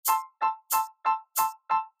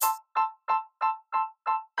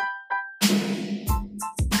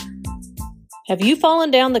Have you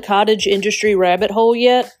fallen down the cottage industry rabbit hole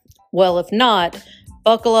yet? Well, if not,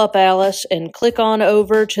 buckle up, Alice, and click on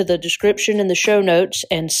over to the description in the show notes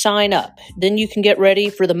and sign up. Then you can get ready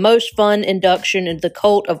for the most fun induction into the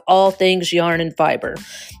cult of all things yarn and fiber.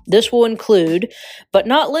 This will include, but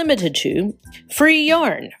not limited to, free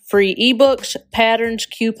yarn, free ebooks, patterns,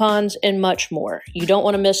 coupons, and much more. You don't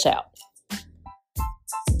want to miss out.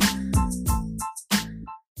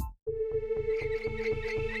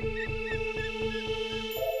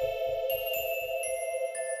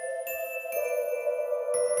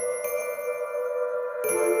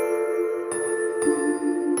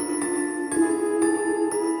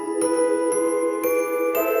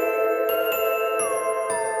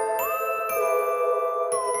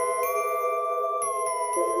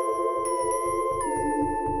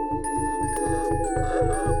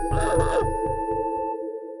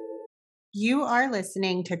 You are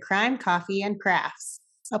listening to Crime, Coffee, and Crafts,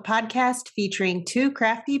 a podcast featuring two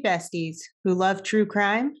crafty besties who love true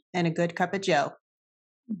crime and a good cup of joe.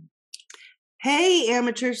 Hey,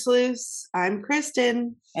 amateur sleuths. I'm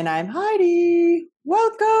Kristen. And I'm Heidi.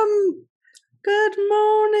 Welcome. Good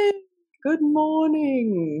morning. Good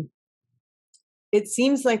morning. It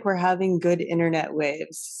seems like we're having good internet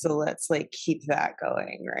waves, so let's keep that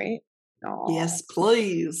going, right? Oh. Yes,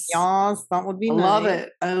 please. Yes, that would be nice. Love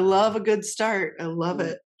it. I love a good start. I love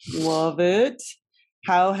it. Love it.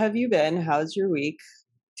 How have you been? How's your week?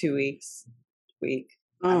 2 weeks? Week?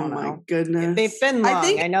 Oh my goodness. They've been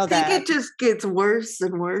long. I know that. I think it just gets worse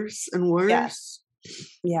and worse and worse. Yes.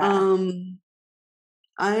 Yeah.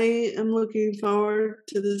 I am looking forward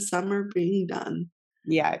to the summer being done.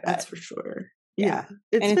 Yeah, that's for sure. Yeah.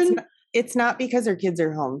 It's not because our kids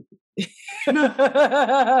are home. No.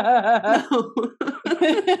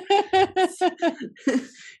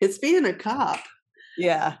 It's being a cop.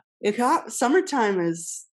 Yeah. Summertime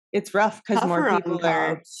it's rough because more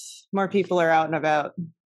people are out and about.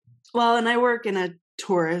 Well, and I work in a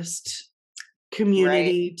tourist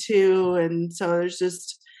community too, and so there's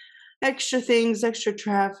just extra things, extra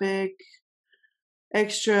traffic,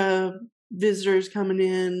 extra visitors coming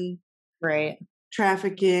in. Right.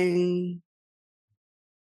 Trafficking.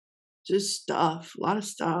 Just stuff. A lot of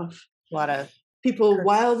stuff. A lot of people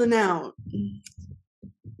wilding out.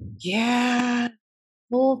 Yeah.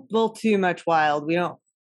 Well, too much wild. We don't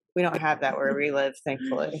have that where we live,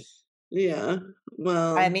 thankfully. Yeah.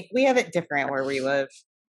 Well, I mean, we have it different where we live.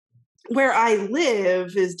 Where I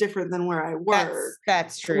live is different than where I work.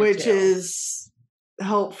 That's true. Which is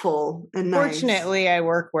helpful and nice. Fortunately, I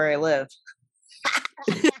work where I live.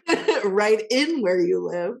 Right in where you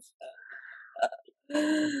live.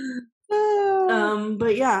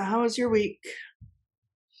 But yeah, how was your week?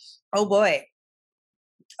 Oh boy.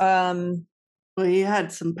 Well, you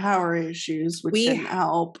had some power issues, which didn't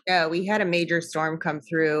help. Yeah, we had a major storm come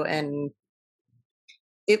through, and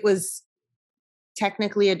it was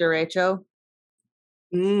technically a derecho.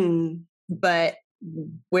 But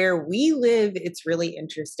where we live, it's really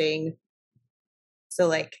interesting.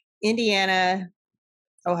 So Indiana,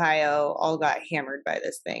 Ohio all got hammered by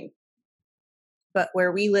this thing. But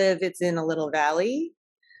where we live, it's in a little valley.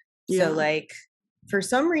 Yeah. So for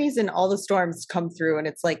some reason, all the storms come through and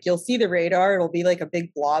it's you'll see the radar. It'll be a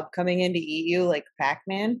big blob coming in to eat you like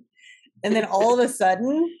Pac-Man. And then all of a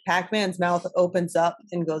sudden, Pac-Man's mouth opens up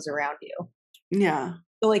and goes around you. Yeah.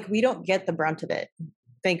 So we don't get the brunt of it,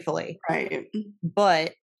 thankfully. Right.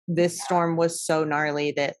 But this storm was so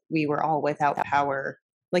gnarly that we were all without power.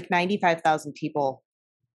 95,000 people,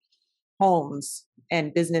 homes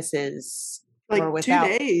and businesses were without.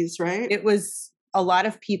 2 days, right? It was a lot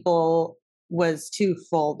of people, was 2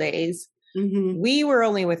 full days. Mm-hmm. We were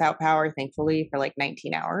only without power, thankfully, for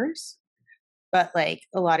 19 hours. But a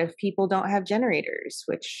lot of people don't have generators,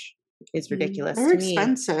 which is ridiculous to me. They're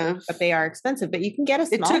expensive. But they are expensive. But you can get a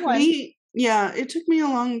small one. It took me a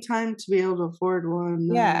long time to be able to afford one.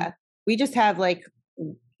 Yeah. We just have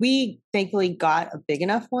we thankfully got a big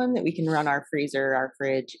enough one that we can run our freezer, our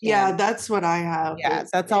fridge. Yeah, that's what I have. Yeah,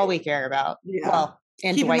 that's all we care about. Yeah. Well,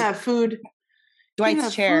 and keeping that food.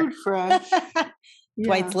 Dwight's chair. Food fresh.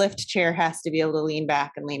 Dwight's lift chair has to be able to lean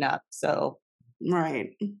back and lean up. So. Right.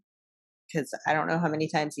 Because I don't know how many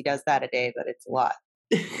times he does that a day, but it's a lot.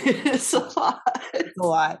 It's a lot. It's a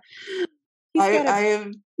lot.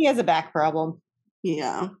 He has a back problem.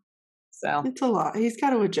 Yeah. So. It's a lot. He's got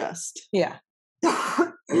to adjust. Yeah.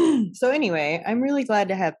 So anyway, I'm really glad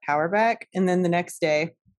to have power back. And then the next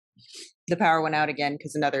day, the power went out again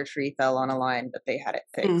because another tree fell on a line, but they had it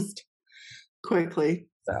fixed. Quickly.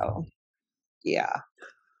 So, yeah.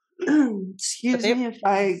 Excuse me if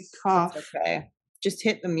I cough. Okay. Just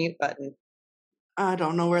hit the mute button. I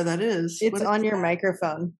don't know where that is. It's What is on your that?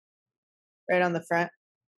 microphone, right on the front.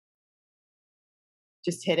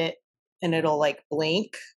 Just hit it and it'll like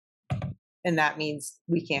blink. And that means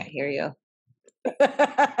we can't hear you.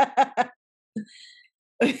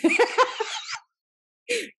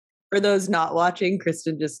 For those not watching,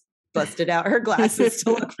 Kristen just busted out her glasses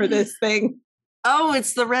to look for this thing. Oh,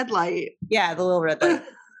 it's the red light. Yeah, the little red light.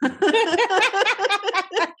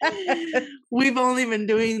 We've only been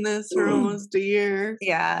doing this for almost a year.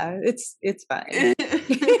 Yeah, it's fine.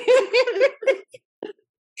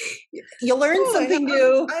 You learn something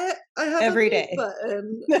new I have every a day.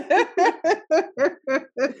 button.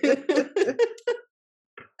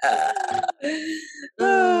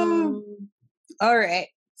 All right.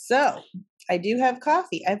 So I do have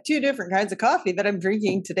coffee. I have 2 different kinds of coffee that I'm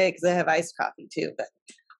drinking today because I have iced coffee too. But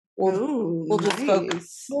we'll just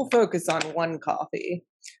focus on one coffee.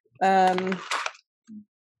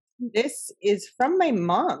 This is from my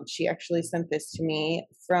mom. She actually sent this to me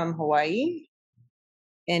from Hawaii,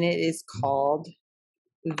 and it is called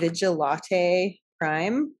Vigilate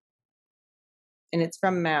Prime, and it's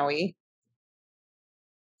from Maui.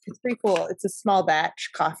 It's pretty cool. It's a small batch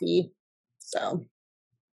coffee, so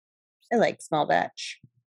I like small batch.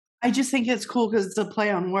 I just think it's cool because it's a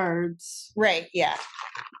play on words. Right, yeah.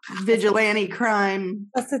 Vigilante crime.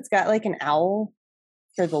 Plus, it's got like an owl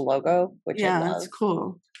for the logo, which I love. That's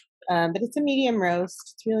cool. But it's a medium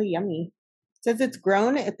roast. It's really yummy. It says it's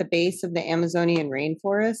grown at the base of the Amazonian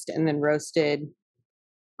rainforest and then roasted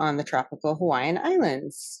on the tropical Hawaiian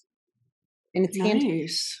Islands. And it's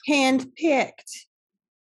hand-picked.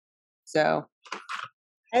 So,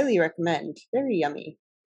 highly recommend. Very yummy.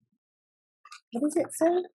 What does it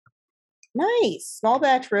say? Nice. Small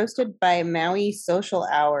batch roasted by Maui Social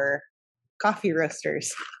Hour Coffee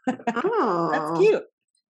Roasters. Oh. That's cute.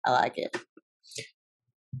 I like it.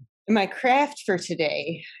 My craft for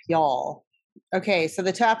today, y'all. Okay, so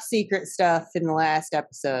the top secret stuff in the last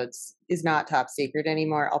episodes is not top secret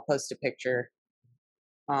anymore. I'll post a picture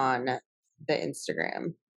on the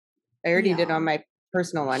Instagram. I already did on my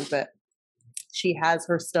personal one, but she has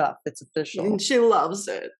her stuff. It's official. And she loves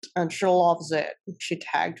it. And she loves it. She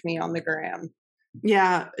tagged me on the gram.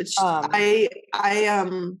 Yeah.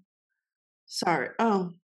 Sorry.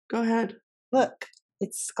 Oh, go ahead. Look,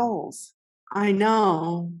 it's skulls. I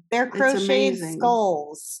know. They're crocheted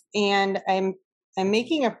skulls. And I'm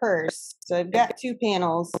making a purse. So I've got 2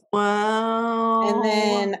 panels. Wow. And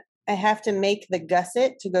then I have to make the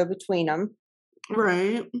gusset to go between them.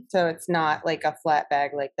 Right. So it's not like a flat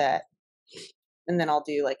bag like that. And then I'll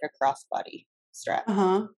do like a crossbody strap.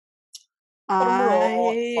 Uh-huh.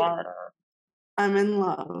 I'm in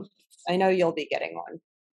love. I know you'll be getting one.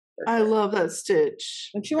 I love that stitch.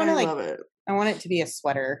 Don't you want to love it. I want it to be a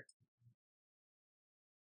sweater.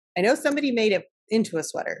 I know somebody made it into a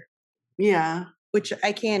sweater. Yeah. Which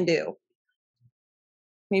I can do.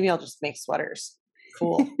 Maybe I'll just make sweaters.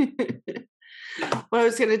 Cool. What I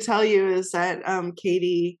was going to tell you is that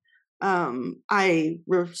Katie, I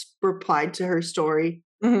replied to her story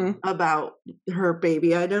about her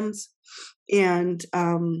baby items. And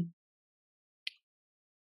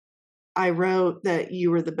I wrote that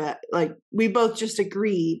you were the best. Like, we both just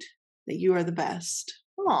agreed that you are the best.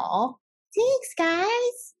 Aw. Thanks,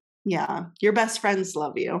 guys. Yeah. Your best friends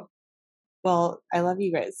love you. Well, I love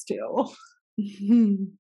you guys too.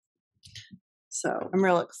 So I'm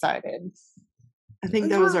real excited. I think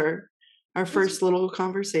that was our first little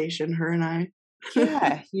conversation, her and I.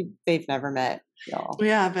 Yeah, they've never met, y'all. We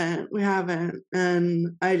haven't.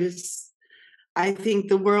 And I think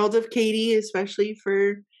the world of Katie, especially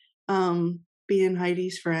for being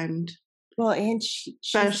Heidi's friend. Well, and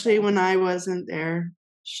especially when I wasn't there.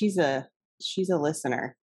 She's a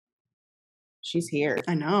listener. She's here.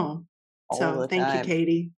 I know. So thank you,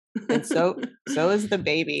 Katie. And so is the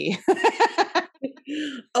baby.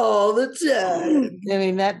 All the time. I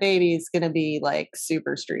mean, that baby is going to be like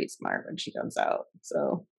super street smart when she comes out.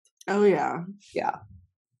 So. Oh, yeah. Yeah.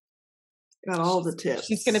 Got all the tips.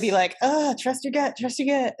 She's going to be like, trust your gut, trust your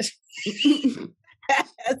gut.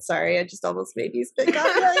 Sorry, I just almost made you spit on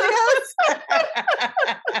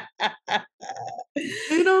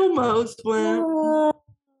It almost went.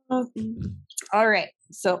 All right.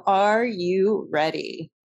 So are you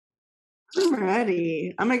ready? I'm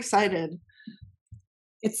ready. I'm excited.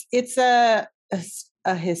 It's a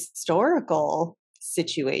historical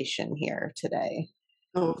situation here today.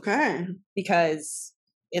 Okay. Because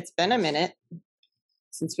it's been a minute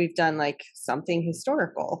since we've done like something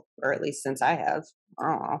historical, or at least since I have.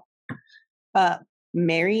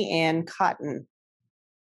 Mary Ann Cotton.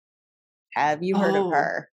 Have you heard of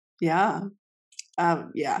her? Yeah.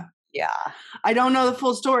 Yeah. Yeah. I don't know the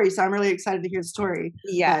full story, so I'm really excited to hear the story.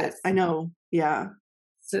 Yes. But I know. Yeah.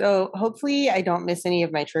 So hopefully I don't miss any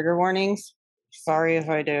of my trigger warnings. Sorry if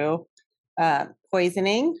I do.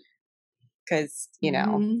 Poisoning, because,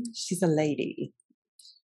 she's a lady.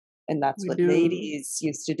 And that's what ladies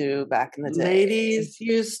used to do back in the day. Ladies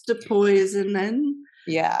used to poison and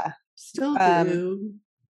still do.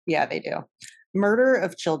 Yeah, they do. Murder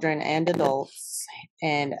of children and adults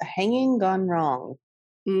and hanging gone wrong.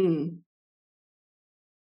 Yeah.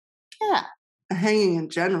 Hanging in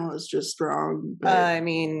general is just wrong. But I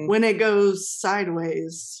mean, when it goes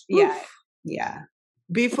sideways. Yeah. Oof. Yeah.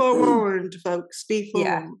 Be forewarned, folks. Be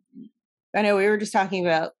forewarned. Yeah. I know we were just talking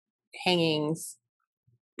about hangings,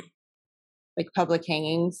 like public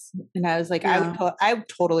hangings. And I was like, I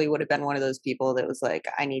totally would have been one of those people that was like,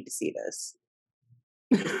 I need to see this.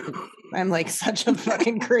 I'm like such a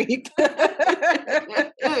fucking creep.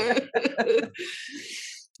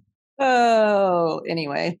 Oh,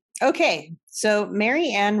 anyway. Okay. So Mary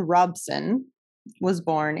Ann Robson was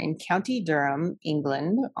born in County Durham,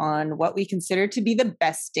 England, on what we consider to be the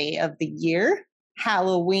best day of the year,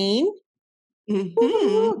 Halloween.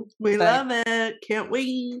 Mm-hmm. We love it. Can't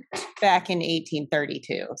wait. Back in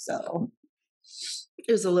 1832. So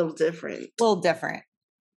it was a little different.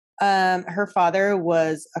 Her father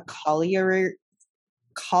was a colliery.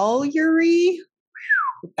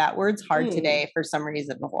 That word's hard today for some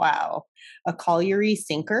reason. Wow. A colliery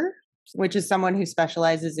sinker, which is someone who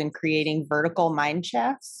specializes in creating vertical mine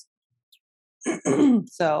shafts.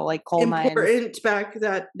 So like coal mines. Important back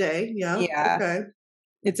that day. Yeah. Okay.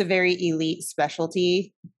 It's a very elite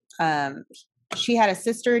specialty. She had a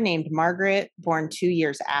sister named Margaret, born 2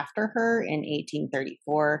 years after her in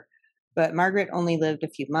 1834, but Margaret only lived a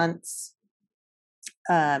few months.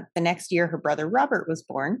 The next year, her brother Robert was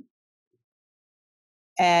born.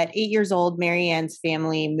 At 8 years old, Mary Ann's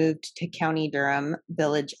family moved to County Durham,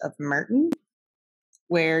 village of Merton,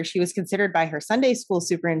 where she was considered by her Sunday school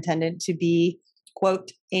superintendent to be,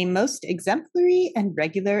 quote, a most exemplary and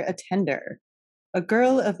regular attender, a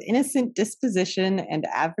girl of innocent disposition and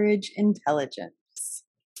average intelligence.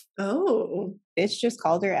 Oh. Bitch just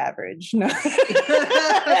called her average. No.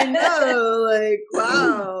 I know, like,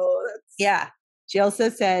 wow. Yeah. She also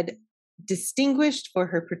said, distinguished for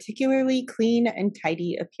her particularly clean and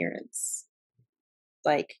tidy appearance.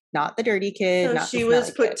 Like, not the dirty kid. So not she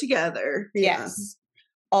was put together. Yeah. Yes.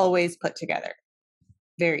 Always put together.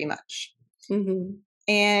 Very much. Mm-hmm.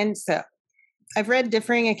 And so I've read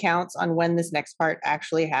differing accounts on when this next part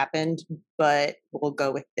actually happened, but we'll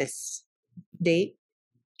go with this date.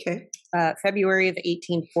 Okay. February of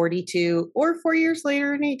 1842, or 4 years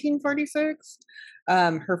later in 1846.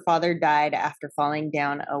 Her father died after falling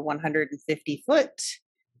down a 150-foot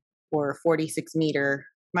or 46-meter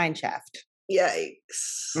mine shaft.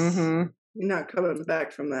 Yikes. Mm-hmm. You're not coming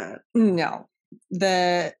back from that. No.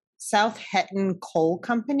 The South Hetton Coal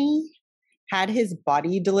Company had his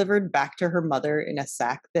body delivered back to her mother in a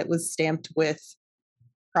sack that was stamped with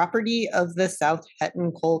property of the South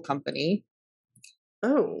Hetton Coal Company.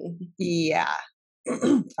 Oh. Yeah.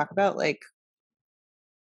 Talk about like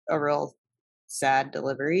a real sad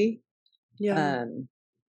delivery. Yeah.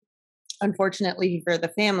 Unfortunately for the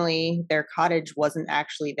family, their cottage wasn't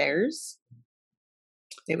actually theirs.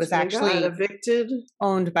 It was actually evicted,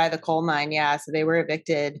 owned by the coal mine. Yeah. So they were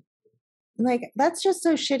evicted. Like, that's just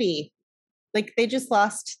so shitty. Like, they just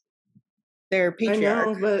lost their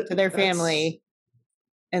patriarch to their family.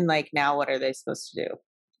 And like, now what are they supposed to do?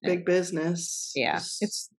 Big business. Yeah.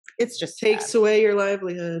 It's just takes away your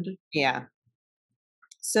livelihood. Yeah.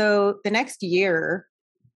 So the next year,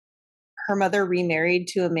 her mother remarried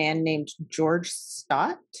to a man named George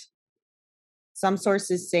Stott. Some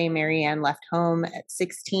sources say Mary Ann left home at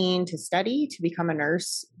 16 to study to become a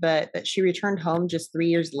nurse, but that she returned home just 3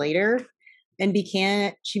 years later and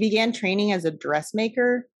began training as a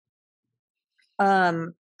dressmaker.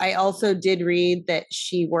 I also did read that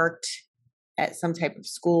she worked at some type of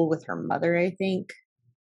school with her mother, I think,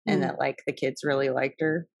 and that like the kids really liked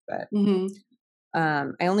her. But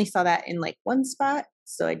I only saw that in like one spot,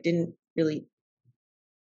 so I didn't really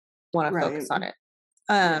want to focus on it.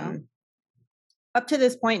 Up to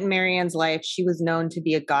this point in Mary Ann's life, she was known to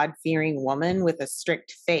be a God-fearing woman with a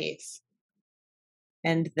strict faith.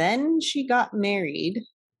 And then she got married.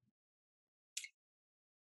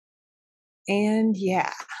 And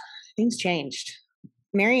yeah, things changed.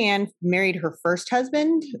 Mary Ann married her first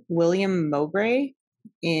husband, William Mowbray,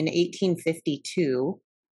 in 1852.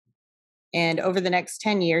 And over the next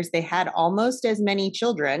 10 years, they had almost as many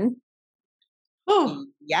children. Oh.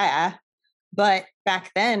 Yeah. But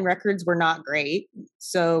back then, records were not great.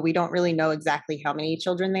 So we don't really know exactly how many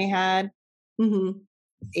children they had.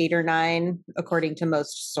 8 or 9, according to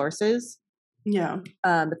most sources. Yeah.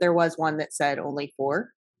 But there was one that said only 4.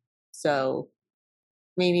 So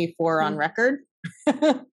maybe 4 on record.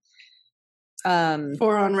 4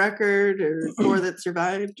 on record, or 4 that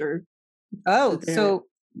survived, or so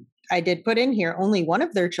I did put in here only one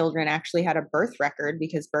of their children actually had a birth record,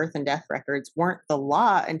 because birth and death records weren't the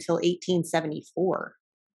law until 1874.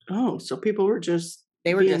 Oh, so people were just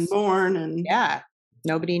being born, and yeah,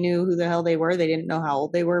 nobody knew who the hell they were. They didn't know how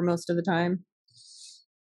old they were most of the time.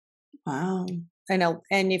 Wow. I know.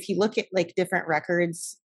 And if you look at like different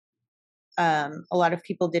records, a lot of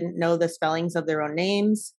people didn't know the spellings of their own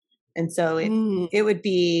names. And so it would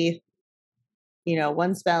be,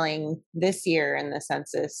 one spelling this year in the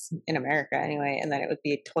census in America anyway, and then it would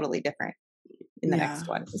be totally different in the next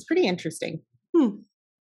one. It's pretty interesting.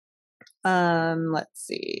 Let's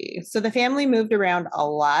see. So the family moved around a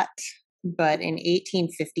lot, but in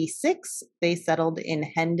 1856, they settled in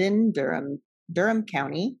Hendon, Durham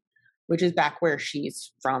County, which is back where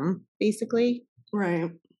she's from, basically.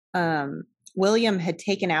 Right. William had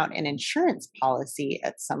taken out an insurance policy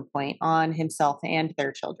at some point on himself and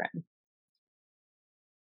their children.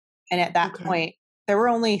 And at that point, there were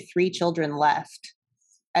only 3 children left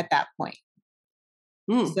at that point.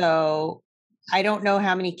 So I don't know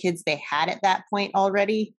how many kids they had at that point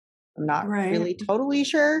already. I'm not really totally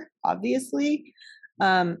sure, obviously.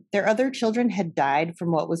 Their other children had died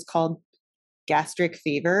from what was called gastric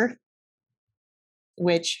fever,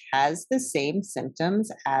 which has the same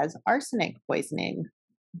symptoms as arsenic poisoning.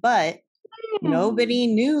 But nobody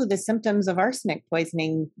knew the symptoms of arsenic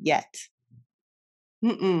poisoning yet.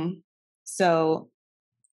 So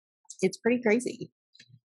it's pretty crazy.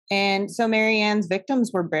 And so Mary Ann's victims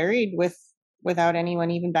were buried without anyone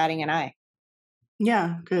even batting an eye.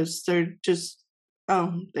 Yeah, because they're just,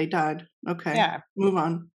 they died. Okay. Yeah. Move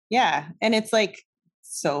on. Yeah. And it's like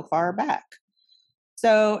so far back.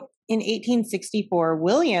 So in 1864,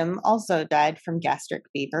 William also died from gastric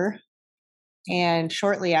fever. And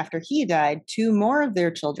shortly after he died, 2 more of their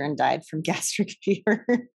children died from gastric fever.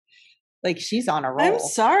 Like, she's on a roll. I'm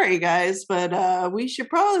sorry, guys, but we should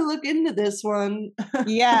probably look into this one.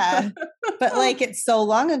 Yeah. But like, it's so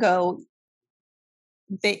long ago,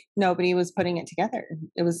 nobody was putting it together.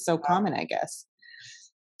 It was so common, I guess.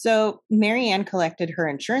 So Mary Ann collected her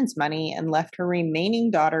insurance money and left her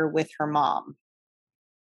remaining daughter with her mom.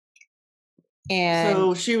 And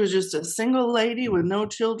so she was just a single lady with no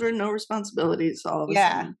children, no responsibilities, all of a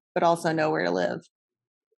sudden. But also nowhere to live.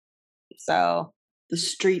 So the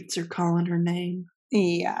streets are calling her name.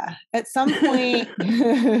 Yeah. At some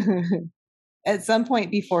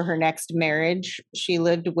point before her next marriage, she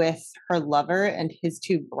lived with her lover and his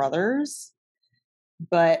 2 brothers,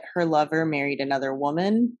 but her lover married another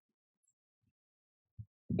woman.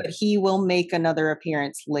 But he will make another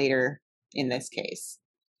appearance later in this case.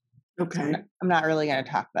 Okay. So I'm not really going to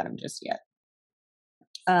talk about him just yet.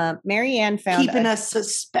 Mary Ann found keeping us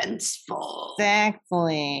suspenseful.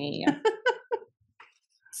 Exactly.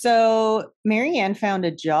 So Mary Ann found a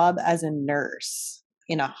job as a nurse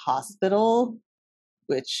in a hospital,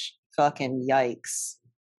 which fucking yikes.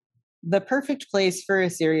 The perfect place for a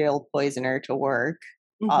serial poisoner to work,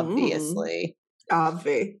 obviously.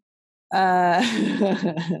 Obvi.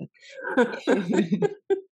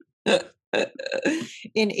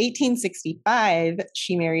 In 1865,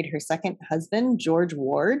 she married her second husband, George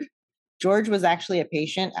Ward. George was actually a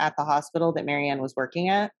patient at the hospital that Mary Ann was working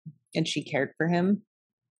at, and she cared for him.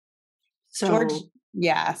 So George,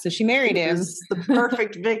 so she married him. The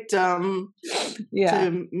perfect victim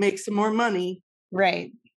to make some more money.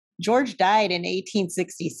 Right. George died in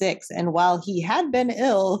 1866, and while he had been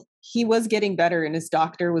ill, he was getting better, and his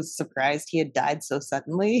doctor was surprised he had died so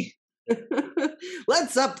suddenly.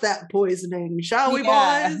 Let's up that poisoning, shall we,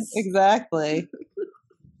 boys? Exactly.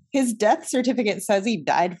 His death certificate says he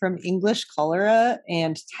died from English cholera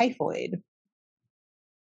and typhoid.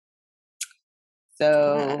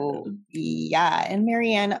 So, and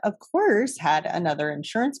Mary Ann, of course, had another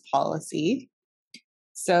insurance policy.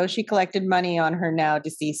 So she collected money on her now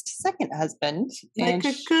deceased second husband. Like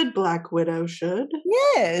a good Black widow should.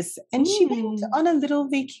 Yes. And she went on a little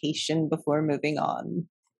vacation before moving on.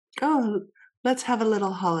 Oh, let's have a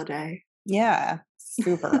little holiday. Yeah.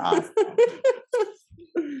 Super awesome.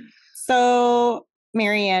 So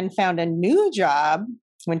Mary Ann found a new job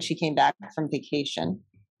when she came back from vacation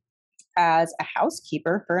as a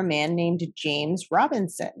housekeeper for a man named James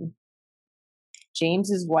Robinson.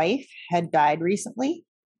 James's wife had died recently,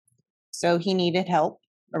 so he needed help.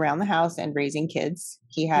 around the house and raising kids.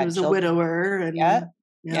 He He was a widower, and Yep.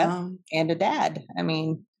 yeah, And a dad. I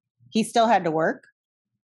mean, he still had to work,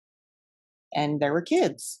 and there were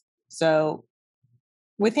kids. So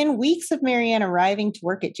within weeks of Marianne arriving to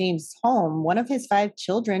work at James' home, one of his 5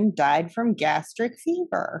 children died from gastric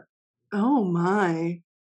fever. oh my,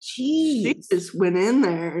 she Jeez. just went in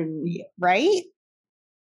there and Right?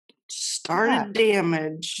 started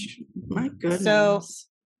damage. My goodness. So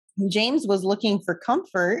James was looking for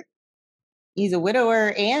comfort. He's a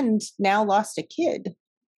widower and now lost a kid.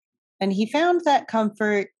 And he found that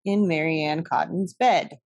comfort in Marianne Cotton's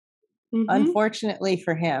bed, unfortunately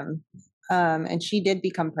for him. And she did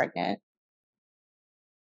become pregnant.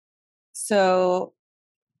 So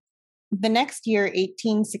the next year,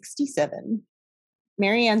 1867,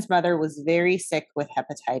 Marianne's mother was very sick with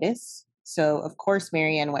hepatitis. So, of course,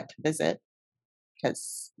 Marianne went to visit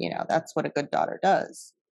because, that's what a good daughter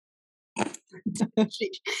does.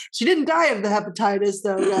 She didn't die of the hepatitis,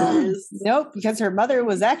 though, guys. Nope, because her mother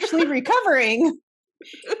was actually recovering.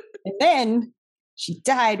 And then she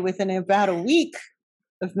died within about a week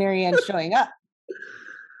of Marianne showing up.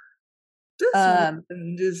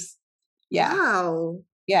 Just yeah. Wow.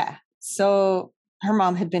 Yeah. So her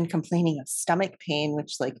mom had been complaining of stomach pain,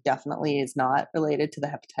 which definitely is not related to the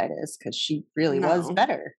hepatitis because she really was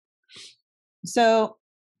better. So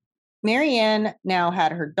Marianne now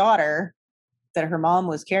had her daughter that her mom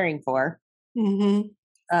was caring for from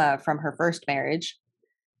her first marriage.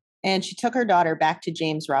 And she took her daughter back to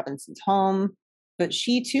James Robinson's home, but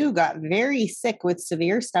she too got very sick with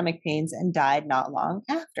severe stomach pains and died not long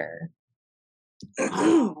after.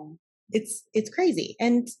 Wow. It's crazy.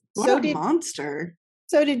 And what a monster.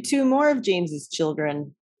 So did 2 more of James's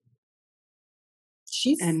children.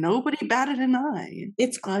 And nobody batted an eye.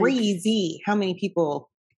 It's crazy how many people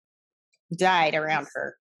died around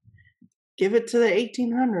her. Give it to the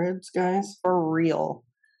 1800s, guys. For real.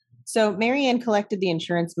 So Marianne collected the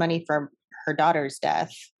insurance money from her daughter's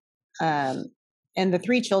death. And the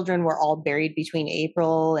 3 children were all buried between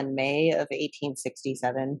April and May of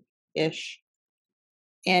 1867-ish.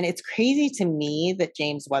 And it's crazy to me that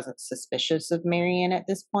James wasn't suspicious of Marianne at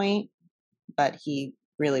this point, but he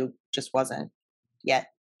really just wasn't yet.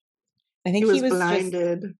 I think he was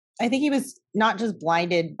blinded. I think he was not just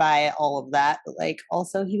blinded by all of that, but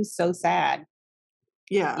also he was so sad.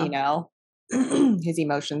 Yeah. His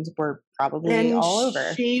emotions were probably all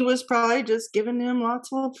over. She was probably just giving him lots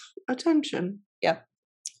of attention. Yep.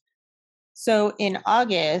 So in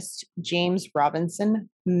August, James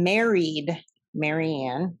Robinson married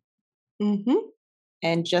Marianne.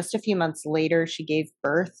 And just a few months later, she gave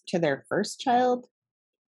birth to their first child.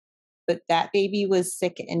 But that baby was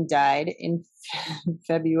sick and died in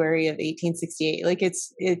February of 1868.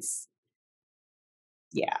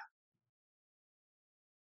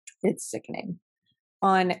 It's sickening.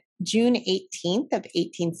 On June 18th of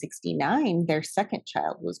 1869, their second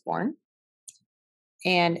child was born.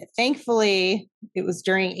 And thankfully, it was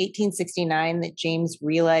during 1869 that James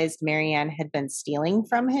realized Marianne had been stealing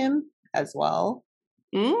from him as well.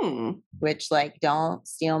 Which, don't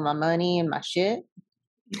steal my money and my shit.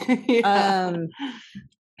 Yeah.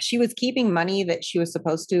 She was keeping money that she was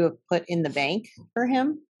supposed to have put in the bank for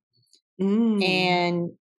him.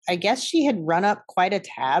 And I guess she had run up quite a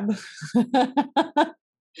tab.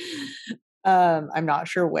 I'm not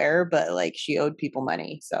sure where, but she owed people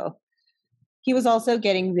money. So he was also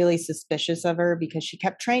getting really suspicious of her because she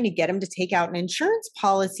kept trying to get him to take out an insurance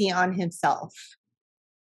policy on himself.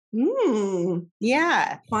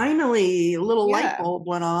 Yeah. Finally, a little light bulb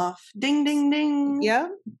went off. Ding, ding, ding. Yeah.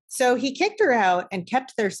 So he kicked her out and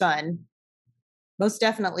kept their son, most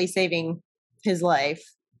definitely saving his life.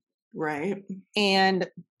 Right. And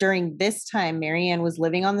during this time, Marianne was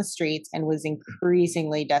living on the streets and was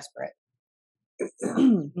increasingly desperate.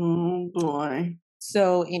 Oh, boy.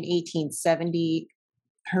 So in 1870,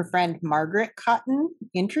 her friend Margaret Cotton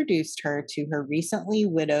introduced her to her recently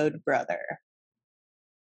widowed brother.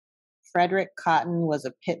 Frederick Cotton was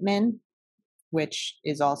a pitman, which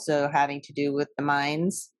is also having to do with the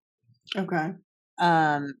mines. Okay.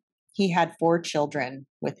 He had 4 children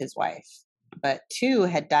with his wife, but 2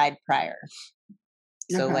 had died prior.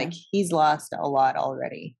 So, he's lost a lot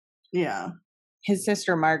already. Yeah. His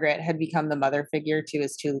sister Margaret had become the mother figure to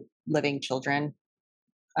his 2 living children.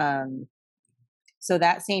 So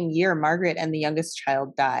that same year, Margaret and the youngest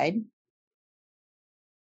child died.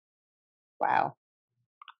 Wow.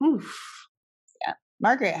 Oof. Yeah.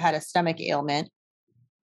 Margaret had a stomach ailment,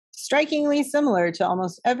 strikingly similar to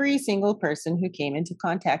almost every single person who came into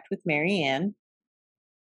contact with Marianne.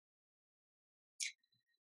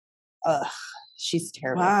 Ugh, she's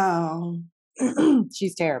terrible. Wow.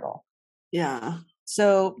 She's terrible. Yeah.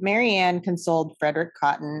 So Marianne consoled Frederick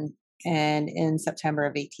Cotton, and in September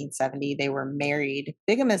of 1870, they were married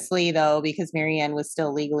bigamously, though, because Marianne was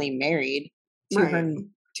still legally married to Right.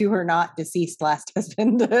 her not deceased last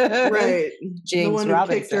husband, Right. James The one who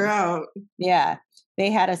Robinson. kicked her out. Yeah, they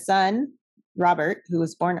had a son, Robert, who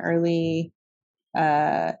was born early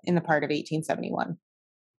in the part of 1871.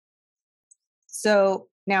 So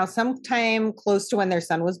now, sometime close to when their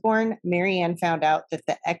son was born, Marianne found out that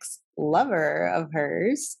the ex-lover of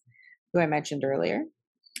hers, who I mentioned earlier,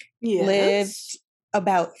 lived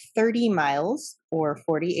about 30 miles or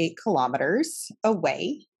 48 kilometers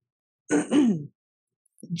away.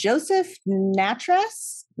 Joseph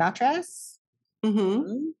Natras? Mm-hmm.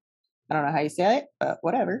 I don't know how you say it, but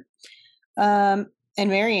whatever. And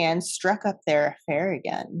Marianne struck up their affair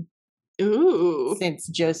again. Ooh. Since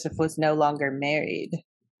Joseph was no longer married.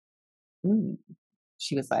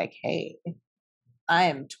 She was like, hey, I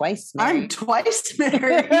am twice married. I'm twice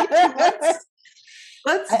married.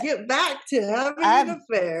 Let's get back to having an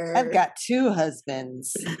affair. I've got 2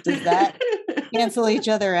 husbands. Does that cancel each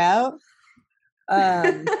other out?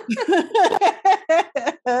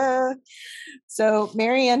 So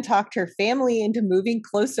Marianne talked her family into moving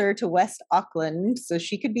closer to West Auckland so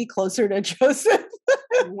she could be closer to Joseph.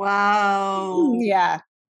 Wow. Yeah.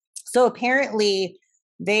 So apparently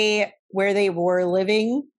where they were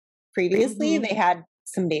living previously, they had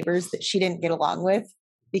some neighbors that she didn't get along with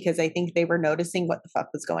because I think they were noticing what the fuck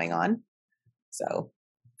was going on. So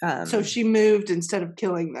she moved instead of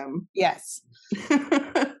killing them. Yes.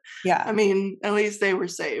 Yeah. I mean, at least they were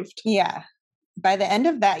saved. Yeah. By the end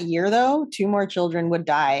of that year, though, 2 more children would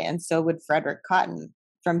die, and so would Frederick Cotton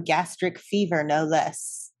from gastric fever, no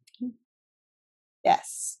less.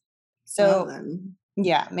 Yes. So,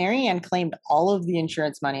 yeah, Marianne claimed all of the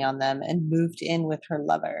insurance money on them and moved in with her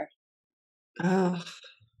lover.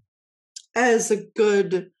 As a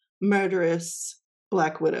good murderous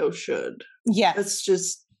Black Widow should. Yes. Let's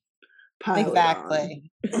just pile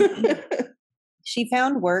exactly. She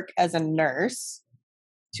found work as a nurse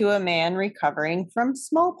to a man recovering from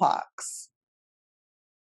smallpox.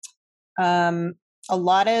 A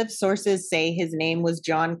lot of sources say his name was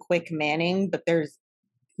John Quick Manning, but there's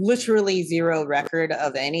literally 0 record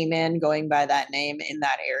of any man going by that name in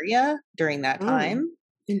that area during that time.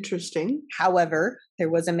 Interesting. However, there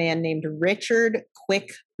was a man named Richard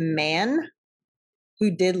Quick Mann who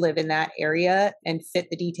did live in that area and fit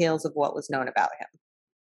the details of what was known about him.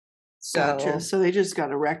 So, gotcha. So they just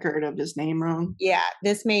got a record of his name wrong. Yeah,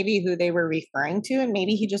 this may be who they were referring to, and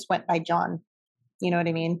maybe he just went by John. You know what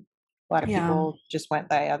I mean? A lot of people just went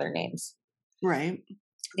by other names. Right.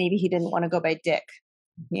 Maybe he didn't want to go by Dick,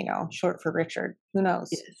 short for Richard. Who knows?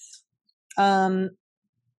 Yes.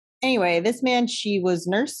 Anyway, this man she was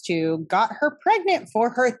nursed to got her pregnant for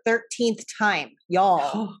her 13th time,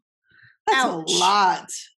 y'all. That's a lot.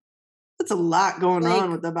 That's a lot going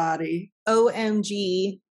on with the body.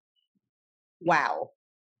 OMG. Wow.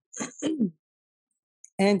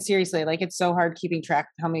 And seriously, it's so hard keeping track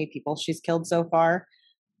of how many people she's killed so far.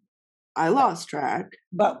 I lost track.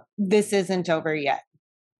 But this isn't over yet.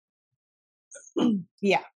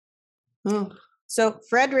 Yeah. Oh. So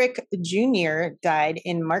Frederick Jr. died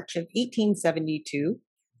in March of 1872,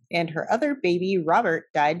 and her other baby, Robert,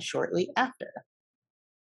 died shortly after.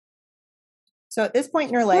 So at this point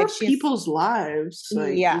in her life, people's lives.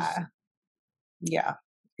 Yeah.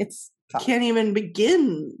 It's tough. Can't even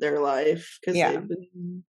begin their life because they've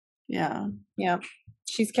been. Yeah.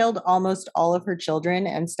 She's killed almost all of her children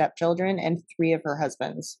and stepchildren and 3 of her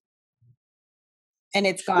husbands. And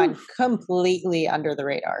it's gone completely under the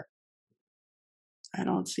radar. I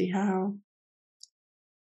don't see how.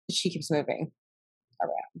 She keeps moving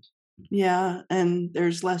around. Yeah, and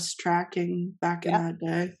there's less tracking back in that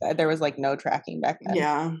day. There was no tracking back then.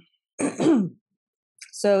 Yeah.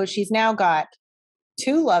 So she's now got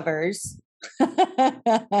 2 lovers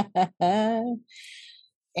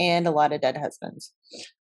and a lot of dead husbands.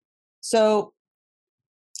 So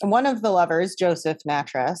one of the lovers, Joseph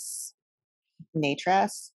Natras,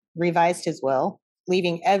 revised his will,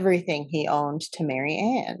 leaving everything he owned to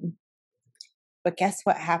Marianne. But guess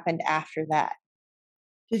what happened after that?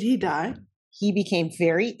 Did he die? He became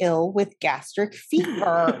very ill with gastric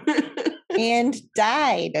fever and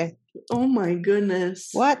died. Oh my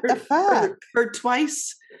goodness. What the fuck? Her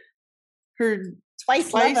twice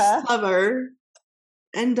lover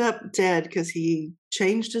end up dead because he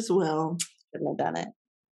changed his will. Shouldn't have done it.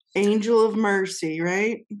 Angel of mercy,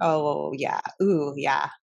 right? Oh, yeah. Ooh, yeah.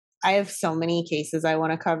 I have so many cases I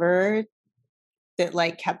want to cover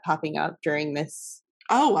that kept popping up during this.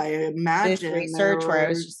 Oh, I this imagine research where I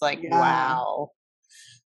was just like, yeah. wow.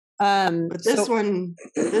 But this one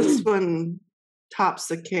tops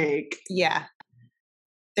the cake. Yeah.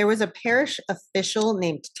 There was a parish official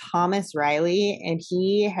named Thomas Riley, and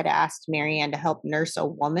he had asked Marianne to help nurse a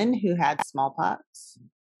woman who had smallpox.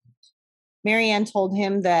 Marianne told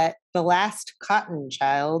him that the last Cotton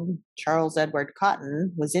child, Charles Edward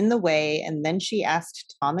Cotton, was in the way, and then she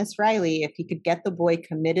asked Thomas Riley if he could get the boy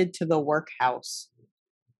committed to the workhouse.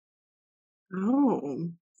 Oh.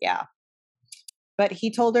 Yeah. But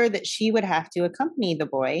he told her that she would have to accompany the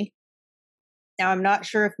boy. Now, I'm not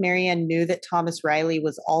sure if Marianne knew that Thomas Riley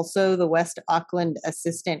was also the West Auckland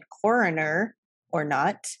assistant coroner or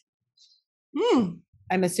not.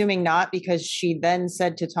 I'm assuming not, because she then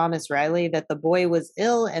said to Thomas Riley that the boy was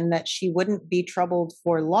ill and that she wouldn't be troubled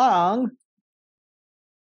for long,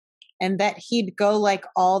 and that he'd go like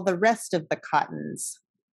all the rest of the Cottons.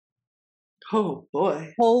 Oh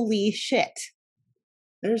boy. Holy shit.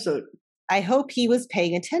 I hope he was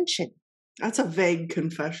paying attention. That's a vague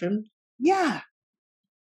confession. Yeah.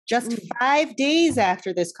 Just 5 days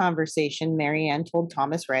after this conversation, Marianne told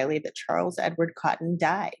Thomas Riley that Charles Edward Cotton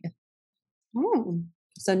died.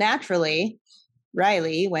 So naturally,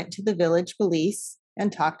 Riley went to the village police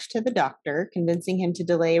and talked to the doctor, convincing him to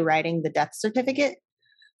delay writing the death certificate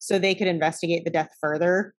so they could investigate the death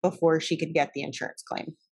further before she could get the insurance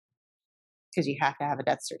claim. Because you have to have a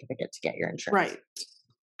death certificate to get your insurance. Right.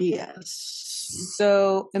 Yes.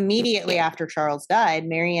 So immediately after Charles died,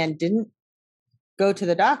 Marianne didn't go to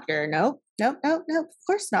the doctor. Nope, of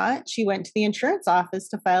course not. She went to the insurance office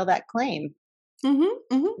to file that claim. And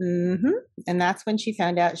that's when she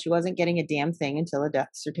found out she wasn't getting a damn thing until a death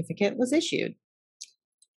certificate was issued.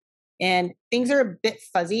 And things are a bit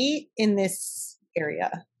fuzzy in this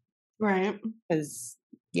area. Right. Because,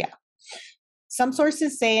 yeah. Some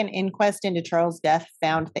sources say an inquest into Charles' death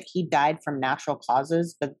found that he died from natural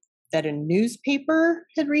causes, but that a newspaper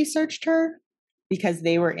had researched her because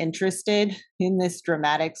they were interested in this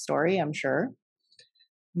dramatic story, I'm sure.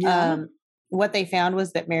 Yeah. What they found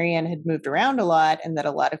was that Marianne had moved around a lot and that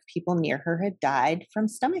a lot of people near her had died from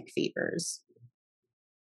stomach fevers.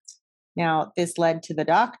 Now, this led to the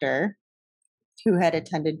doctor who had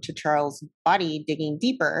attended to Charles' body digging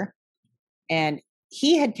deeper, and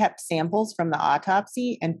he had kept samples from the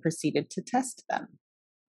autopsy and proceeded to test them.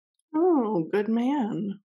 Oh, good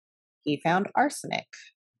man. He found arsenic.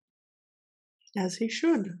 As he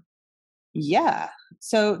should. Yeah.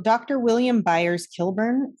 So Dr. William Byers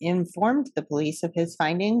Kilburn informed the police of his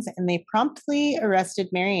findings, and they promptly arrested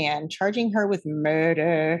Marianne, charging her with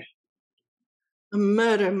murder. A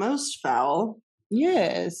murder most foul.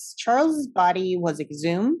 Yes. Charles's body was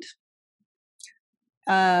exhumed.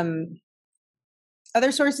 Other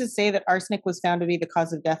sources say that arsenic was found to be the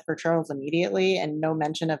cause of death for Charles immediately, and no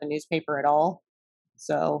mention of a newspaper at all.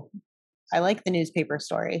 So I like the newspaper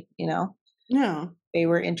story, you know? Yeah. They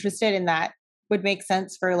were interested in that. Would make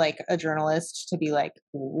sense for like a journalist to be like,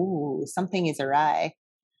 ooh, something is awry.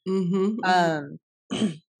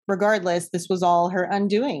 Regardless, this was all her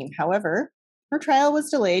undoing. However, her trial was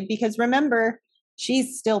delayed because remember,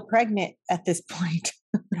 she's still pregnant at this point.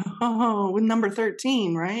 Oh, number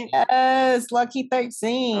 13, right? Yes, lucky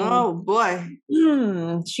 13. Oh boy.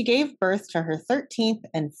 She gave birth to her 13th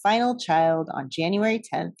and final child on January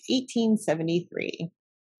 10th, 1873.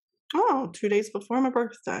 Oh, 2 days before my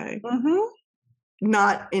birthday.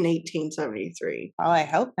 Not in 1873. Oh, I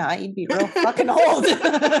hope not. You'd be real fucking old.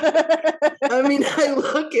 I mean, I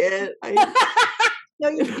look it. No,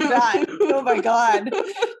 you would not. Oh my God.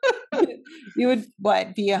 You would,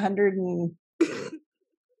 what, be 100 and...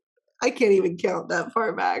 I can't even count that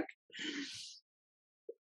far back.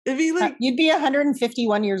 It'd be like... You'd be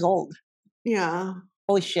 151 years old. Yeah.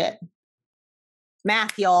 Holy shit.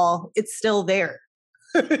 Math, y'all. It's still there.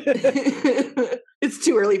 It's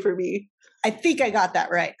too early for me. I think I got that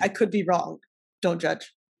right. I could be wrong. Don't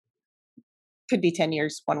judge. Could be 10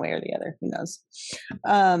 years one way or the other. Who knows?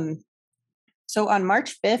 So on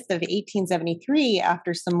March 5th of 1873,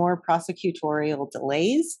 after some more prosecutorial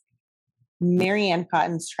delays, Marianne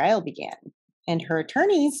Cotton's trial began, and her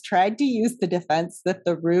attorneys tried to use the defense that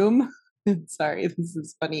the room sorry, this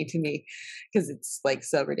is funny to me because it's like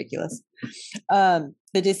so ridiculous. The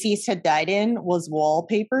deceased had died in was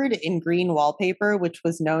wallpapered in green wallpaper, which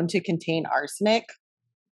was known to contain arsenic.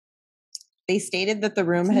 They stated that the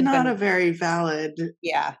room had not been a very valid.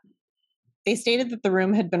 Yeah. They stated that the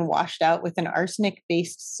room had been washed out with an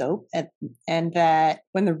arsenic-based soap, and that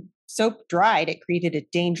when the soap dried, it created a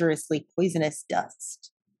dangerously poisonous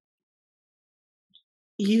dust.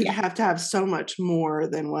 You'd have to have so much more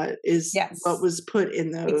than what was put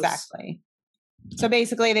in those. Exactly. So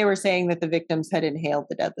basically, they were saying that the victims had inhaled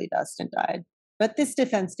the deadly dust and died. But this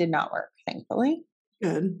defense did not work, thankfully.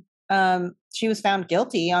 Good. She was found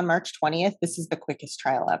guilty on March 20th. This is the quickest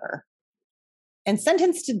trial ever. And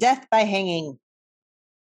sentenced to death by hanging.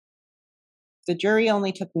 The jury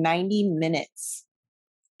only took 90 minutes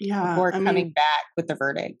before coming back with the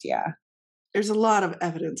verdict. Yeah. There's a lot of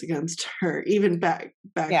evidence against her, even back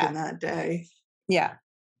in that day. Yeah.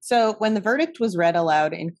 So when the verdict was read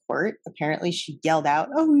aloud in court, apparently she yelled out,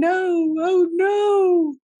 "Oh no, oh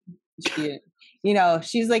no." She,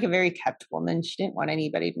 she's like a very kept woman. She didn't want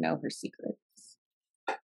anybody to know her secrets.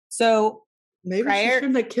 So maybe she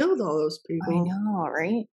shouldn't have killed all those people. I know,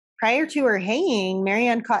 right? Prior to her hanging, Mary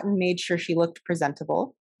Ann Cotton made sure she looked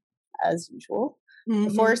presentable, as usual,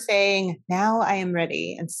 before saying, "Now I am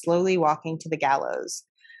ready," and slowly walking to the gallows.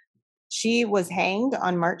 She was hanged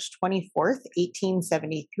on March 24th,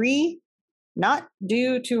 1873, not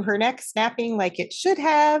due to her neck snapping like it should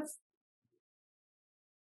have,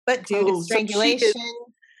 but due to strangulation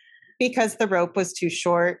because the rope was too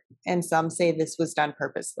short, and some say this was done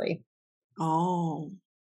purposely. Oh.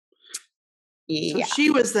 Yeah. So she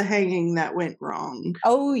was the hanging that went wrong.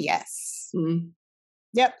 Oh, yes. Mm.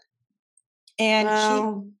 Yep.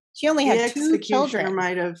 And she only had 2 children.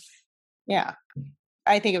 Might have. Yeah.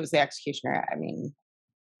 I think it was the executioner. I mean,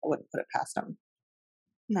 I wouldn't put it past them.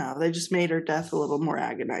 No, they just made her death a little more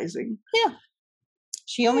agonizing. Yeah.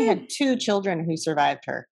 She only had 2 children who survived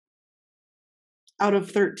her. Out of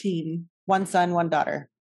 13. 1 son, 1 daughter.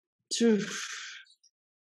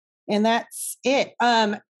 And that's it.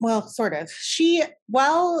 Well, sort of.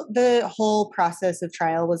 While the whole process of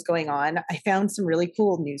trial was going on, I found some really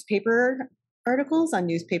cool newspaper articles on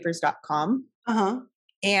newspapers.com.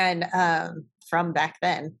 And from back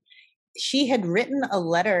then, she had written a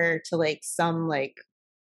letter to like some like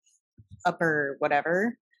upper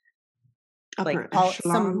whatever,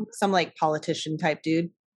 some like politician type dude,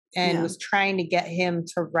 and was trying to get him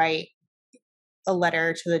to write a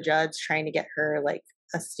letter to the judge, trying to get her like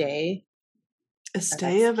a stay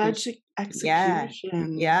of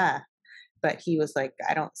execution. Yeah. But he was like,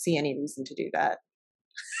 I don't see any reason to do that.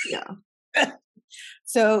 Yeah.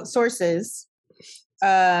 So sources,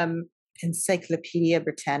 Encyclopedia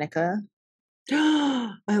Britannica.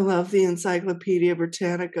 I love the Encyclopedia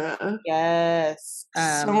Britannica. Yes.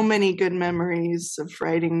 So many good memories of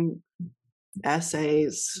writing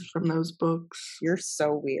essays from those books. You're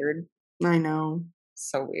so weird. I know.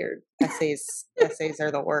 So weird. Essays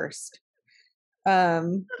are the worst.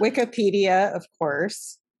 Wikipedia, of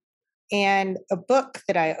course, and a book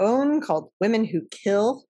that I own called Women Who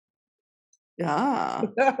Kill. Yeah.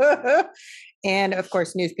 And of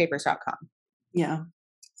course, newspapers.com. Yeah.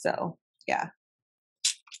 So, yeah.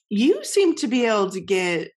 You seem to be able to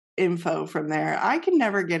get info from there. I can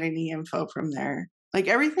never get any info from there. Like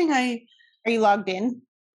everything Are you logged in?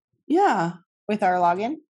 Yeah. With our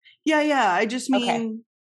login? Yeah. I just mean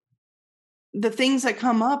the things that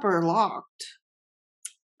come up are locked.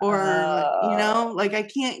 Or, like I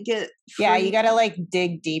can't get free. Yeah, you got to like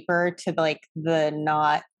dig deeper to like the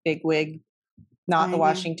not bigwig, not the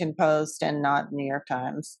Washington Post and not New York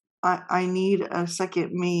Times. I need a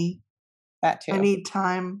second me. That too. I need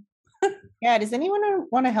time. Yeah, does anyone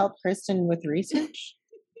want to help Kristen with research?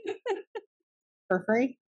 For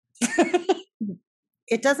free?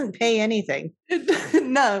 It doesn't pay anything.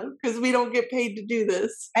 No, because we don't get paid to do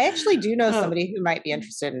this. I actually do know somebody who might be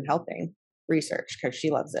interested in helping research because she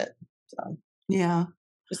loves it. So yeah.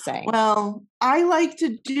 Just saying. Well, I like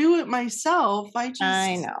to do it myself. I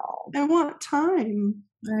know. I want time.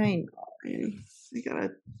 I know. I gotta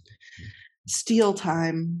steal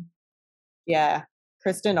time. Yeah.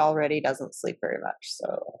 Kristen already doesn't sleep very much,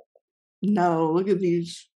 so. No, look at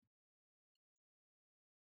these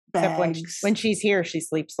bags. Except when she's here, she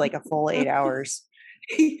sleeps like a full 8 hours.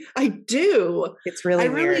 I do. It's really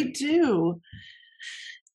weird. I really do.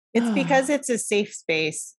 It's because it's a safe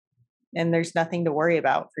space and there's nothing to worry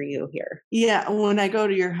about for you here. Yeah. When I go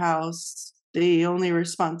to your house, the only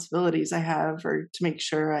responsibilities I have are to make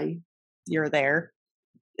sure you're there.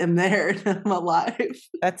 I'm there and I'm alive.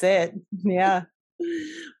 That's it. Yeah.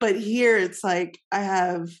 But here it's like I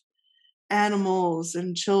have animals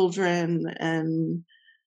and children and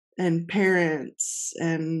parents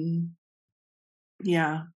and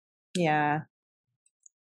yeah. Yeah.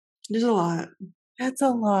 There's a lot. That's a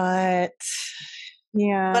lot.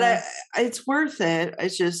 Yeah. But it's worth it.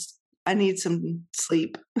 It's just I need some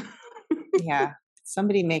sleep. Yeah.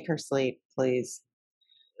 Somebody make her sleep, please.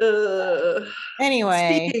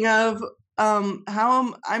 Anyway. Speaking of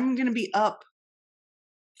how I'm going to be up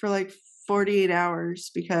for like 48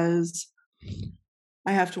 hours because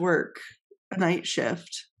I have to work a night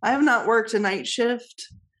shift. I have not worked a night shift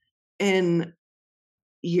in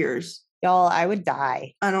years. Y'all, I would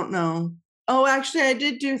die. I don't know. Oh, actually, I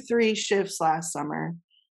did do 3 shifts last summer.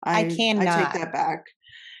 I I cannot. take that back.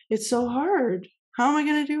 It's so hard. How am I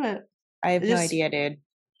going to do it? I have no idea, dude.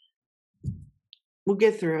 We'll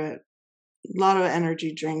get through it. A lot of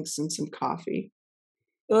energy drinks and some coffee.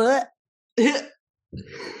 Ugh.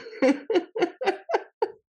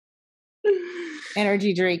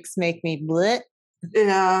 Energy drinks make me blit.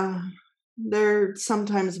 Yeah. They're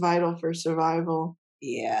sometimes vital for survival.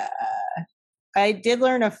 Yeah. I did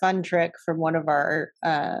learn a fun trick from one of our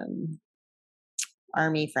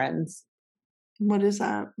army friends. What is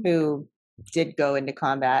that? Who did go into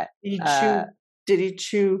combat. Did he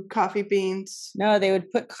chew coffee beans? No, they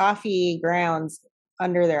would put coffee grounds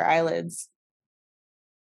under their eyelids.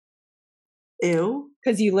 Ew.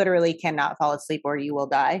 Because you literally cannot fall asleep or you will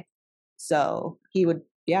die. So he would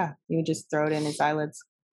just throw it in his eyelids.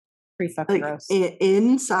 Pretty fucking gross.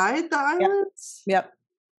 Inside the eyelids? Yep.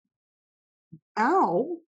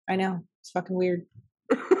 Ow. I know. It's fucking weird.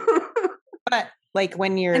 But like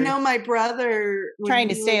when you're I know my brother trying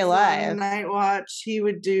to stay alive. Night watch, he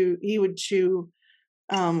would chew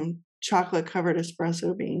chocolate covered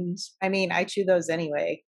espresso beans. I mean, I chew those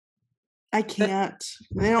anyway. I can't.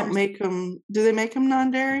 They don't make them. Do they make them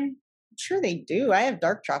non-dairy? I'm sure they do. I have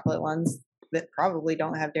dark chocolate ones that probably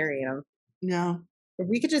don't have dairy in them. No. But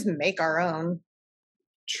we could just make our own.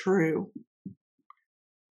 True.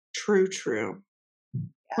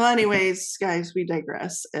 Well, anyways, guys, we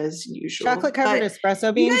digress as usual. Chocolate covered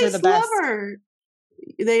espresso beans are the best. Lover.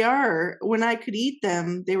 They are. When I could eat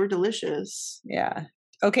them, they were delicious. Yeah.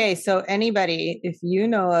 Okay, so anybody, if you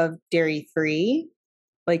know of dairy free,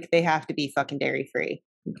 like they have to be fucking dairy free.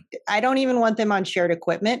 I don't even want them on shared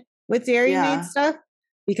equipment with dairy made stuff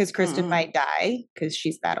because Kristen might die because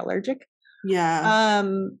she's that allergic. Yeah.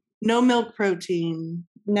 No milk protein.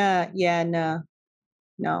 No.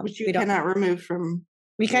 Which you cannot remove from.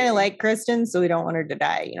 We kind of like Kristen, so we don't want her to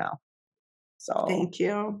die, you know. So thank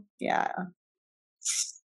you. Yeah.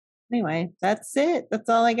 Anyway, that's it. That's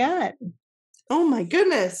all I got. Oh my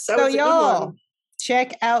goodness. So y'all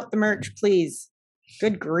check out the merch, please.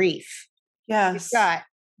 Good grief. Yes. We've got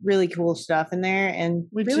really cool stuff in there, and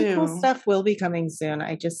cool stuff will be coming soon.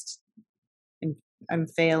 I'm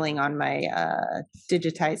failing on my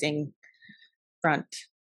digitizing front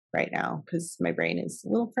right now because my brain is a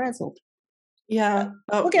little frazzled. Yeah.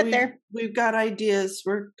 We'll get there. We've got ideas.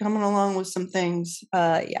 We're coming along with some things.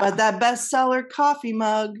 Yeah. But that bestseller coffee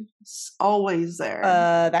mug is always there.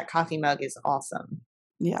 That coffee mug is awesome.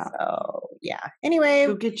 Yeah. So yeah. Anyway,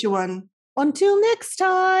 go get you one. Until next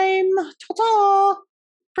time. Ta-ta.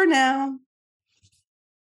 For now.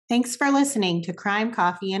 Thanks for listening to Crime,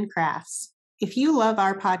 Coffee, and Crafts. If you love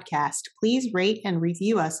our podcast, please rate and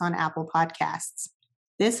review us on Apple Podcasts.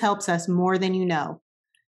 This helps us more than you know.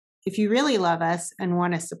 If you really love us and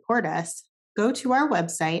want to support us, go to our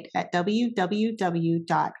website at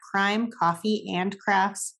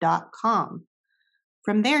www.crimecoffeeandcrafts.com.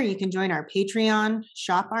 From there, you can join our Patreon,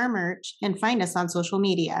 shop our merch, and find us on social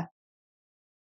media.